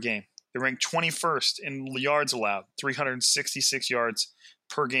 points per game. They rank 21st in yards allowed, 366 yards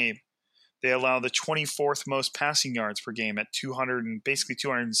per game. They allow the 24th most passing yards per game at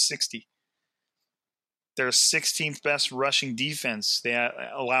 260. They're 16th best rushing defense. They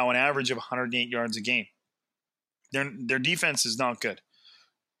allow an average of 108 yards a game. Their defense is not good.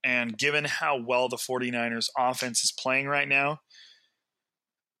 And given how well the 49ers offense is playing right now,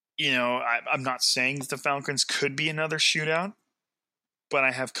 I'm not saying that the Falcons could be another shootout, but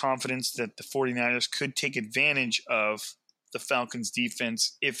I have confidence that the 49ers could take advantage of the Falcons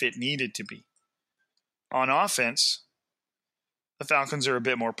defense if it needed to be. On offense, the Falcons are a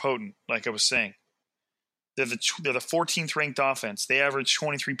bit more potent, like I was saying. They're the 14th ranked offense. They average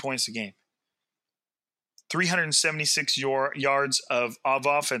 23 points a game. 376 yards of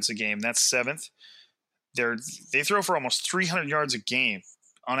offense a game. That's 7th. They throw for almost 300 yards a game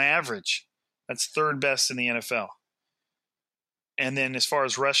on average. That's 3rd best in the NFL. And then as far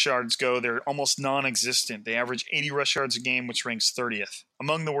as rush yards go, they're almost non-existent. They average 80 rush yards a game, which ranks 30th,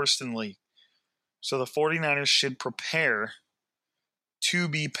 among the worst in the league. So the 49ers should prepare to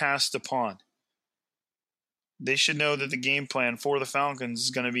be passed upon. They should know that the game plan for the Falcons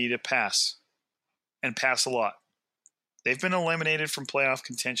is going to be to pass, and pass a lot. They've been eliminated from playoff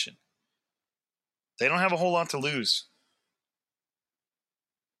contention. They don't have a whole lot to lose.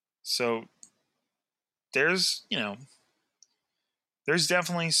 So there's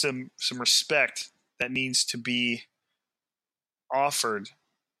definitely some respect that needs to be offered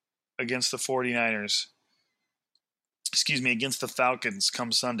against the 49ers. Against the Falcons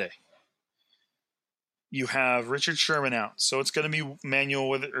come Sunday. You have Richard Sherman out, so it's going to be Emmanuel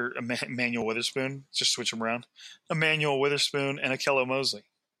Witherspoon. Just switch them around. Emmanuel Witherspoon and Akello Mosley.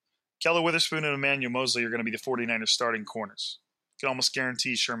 Akello Witherspoon and Emmanuel Mosley are going to be the 49ers starting corners. You can almost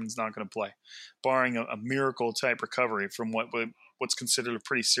guarantee Sherman's not going to play, barring a miracle-type recovery from what's considered a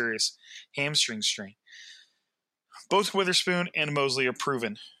pretty serious hamstring strain. Both Witherspoon and Mosley are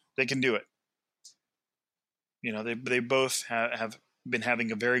proven they can do it. They both have been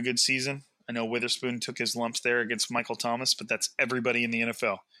having a very good season. I know Witherspoon took his lumps there against Michael Thomas, but that's everybody in the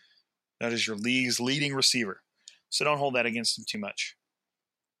NFL. That is your league's leading receiver. So don't hold that against him too much.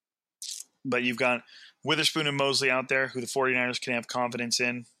 But you've got Witherspoon and Mosley out there who the 49ers can have confidence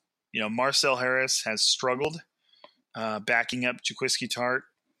in. Marcel Harris has struggled backing up Jaquiski Tartt.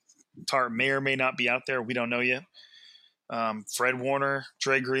 Tartt may or may not be out there. We don't know yet. Fred Warner,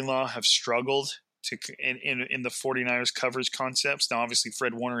 Dre Greenlaw have struggled in the 49ers coverage concepts. Now, obviously,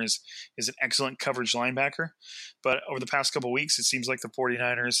 Fred Warner is an excellent coverage linebacker, but over the past couple of weeks, it seems like the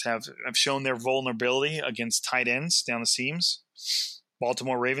 49ers have shown their vulnerability against tight ends down the seams.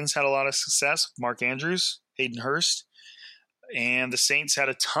 Baltimore Ravens had a lot of success with Mark Andrews, Hayden Hurst, and the Saints had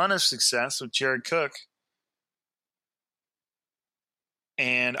a ton of success with Jared Cook.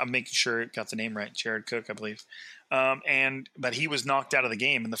 And I'm making sure I got the name right, Jared Cook, I believe. But he was knocked out of the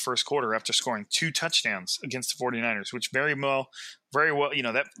game in the first quarter after scoring 2 touchdowns against the 49ers, which very well,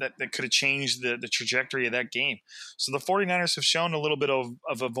 that could have changed the trajectory of that game. So the 49ers have shown a little bit of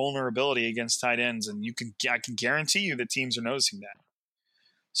a vulnerability against tight ends, and I can guarantee you that teams are noticing that.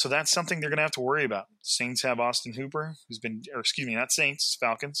 So that's something they're going to have to worry about. Saints have Austin Hooper,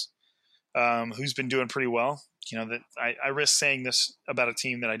 Falcons, who's been doing pretty well. That I risk saying this about a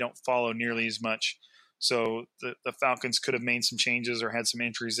team that I don't follow nearly as much. So the Falcons could have made some changes or had some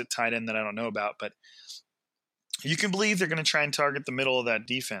injuries at tight end that I don't know about. But you can believe they're going to try and target the middle of that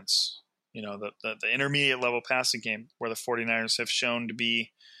defense, the intermediate level passing game where the 49ers have shown to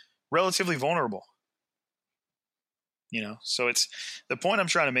be relatively vulnerable. So it's the point I'm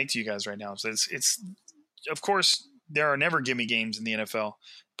trying to make to you guys right now. So it's of course there are never gimme games in the NFL,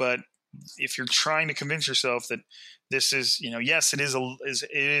 but if you're trying to convince yourself that this is, yes, it is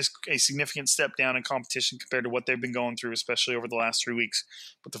a significant step down in competition compared to what they've been going through, especially over the last 3 weeks.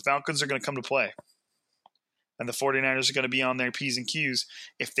 But the Falcons are going to come to play. And the 49ers are going to be on their P's and Q's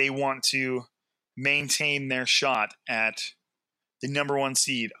if they want to maintain their shot at the number 1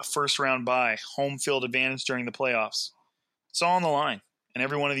 seed, a first-round bye, home field advantage during the playoffs. It's all on the line, and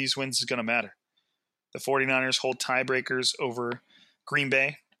every one of these wins is going to matter. The 49ers hold tiebreakers over Green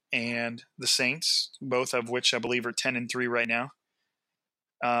Bay and the Saints, both of which I believe are 10-3 right now.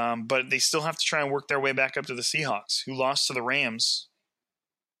 But they still have to try and work their way back up to the Seahawks, who lost to the Rams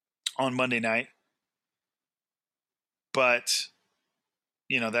on Monday night. But,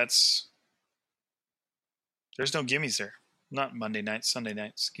 there's no gimmies there. Not Monday night, Sunday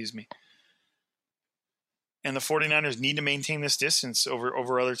night, excuse me. And the 49ers need to maintain this distance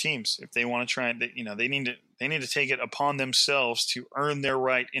over other teams if they want to try. They need to take it upon themselves to earn their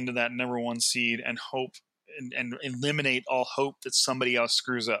right into that number 1 seed and hope and eliminate all hope that somebody else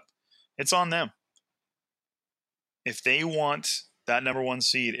screws up. It's on them. If they want that number 1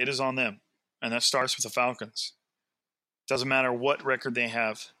 seed, it is on them, and that starts with the Falcons. Doesn't matter what record they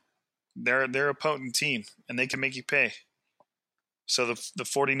have. They're a potent team, and they can make you pay. So the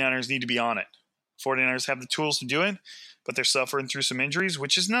 49ers need to be on it. 49ers have the tools to do it, but they're suffering through some injuries,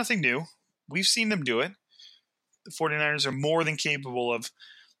 which is nothing new. We've seen them do it. The 49ers are more than capable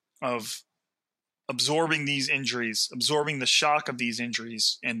of absorbing these injuries, absorbing the shock of these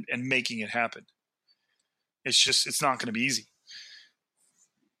injuries, and making it happen. It's not going to be easy.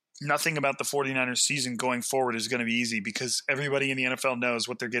 Nothing about the 49ers season going forward is going to be easy because everybody in the NFL knows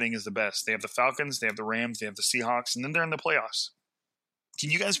what they're getting is the best. They have the Falcons, they have the Rams, they have the Seahawks, and then they're in the playoffs.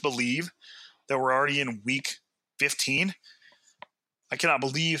 Can you guys believe that we're already in week 15? I cannot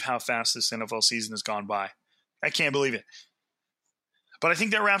believe how fast this NFL season has gone by. I can't believe it. But I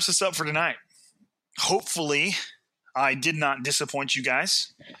think that wraps us up for tonight. Hopefully, I did not disappoint you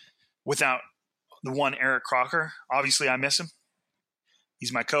guys without the one Eric Crocker. Obviously, I miss him.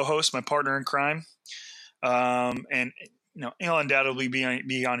 He's my co-host, my partner in crime. And he'll undoubtedly be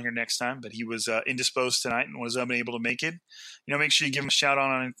on here next time, but he was indisposed tonight and was unable to make it. Make sure you give him a shout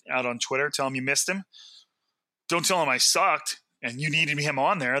out on Twitter. Tell him you missed him. Don't tell him I sucked and you needed him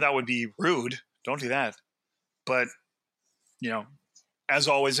on there. That would be rude. Don't do that. But, as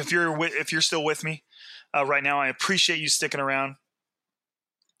always, if you're still with me right now, I appreciate you sticking around.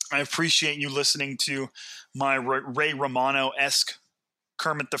 I appreciate you listening to my Ray Romano-esque,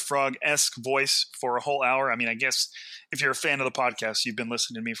 Kermit the Frog-esque voice for a whole hour. I mean, I guess if you're a fan of the podcast, you've been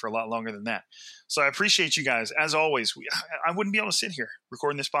listening to me for a lot longer than that. So I appreciate you guys. As always, I wouldn't be able to sit here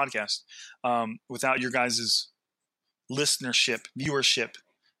recording this podcast without your guys' listenership, viewership,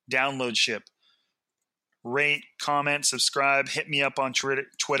 downloadship. Rate, comment, subscribe. Hit me up on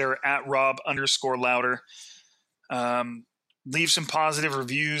Twitter at Rob_Louder. Leave some positive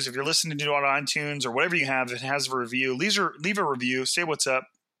reviews. If you're listening to it on iTunes or whatever you have that has a review, leave a review. Say what's up.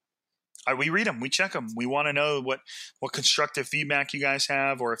 We read them. We check them. We want to know what constructive feedback you guys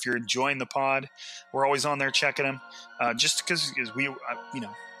have, or if you're enjoying the pod. We're always on there checking them. Just because we,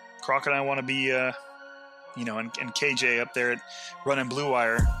 Croc and I want to be, and KJ up there at running Blue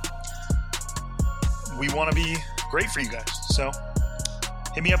Wire. We want to be great for you guys. So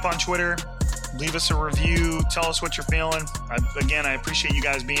hit me up on Twitter. Leave us a review. Tell us what you're feeling. I appreciate you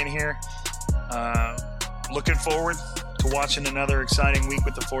guys being here. Looking forward to watching another exciting week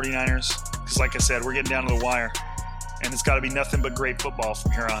with the 49ers. Because like I said, we're getting down to the wire. And it's got to be nothing but great football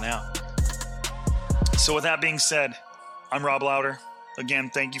from here on out. So with that being said, I'm Rob Louder.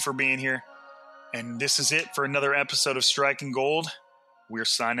 Again, thank you for being here. And this is it for another episode of Striking Gold. We're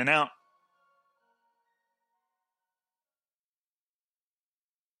signing out.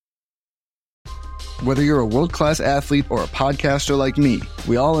 Whether you're a world-class athlete or a podcaster like me,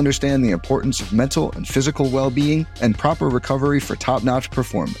 we all understand the importance of mental and physical well-being and proper recovery for top-notch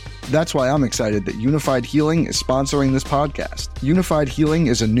performance. That's why I'm excited that Unified Healing is sponsoring this podcast. Unified Healing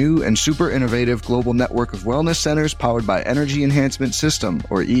is a new and super innovative global network of wellness centers powered by Energy Enhancement System,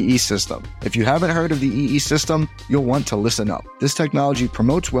 or EE System. If you haven't heard of the EE System, you'll want to listen up. This technology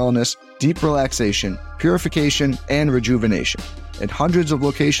promotes wellness, deep relaxation, purification, and rejuvenation. At hundreds of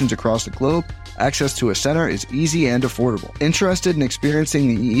locations across the globe, access to a center is easy and affordable. Interested in experiencing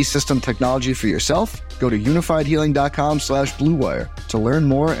the EE System technology for yourself? Go to unifiedhealing.com/bluewire to learn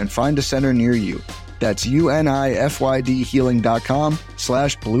more and find a center near you. That's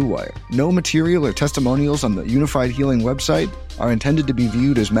unifydhealing.com/bluewire. No material or testimonials on the Unified Healing website are intended to be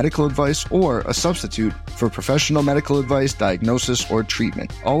viewed as medical advice or a substitute for professional medical advice, diagnosis, or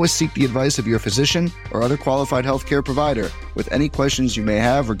treatment. Always seek the advice of your physician or other qualified healthcare provider with any questions you may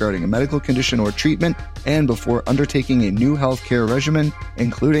have regarding a medical condition or treatment and before undertaking a new healthcare regimen,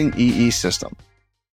 including EE System.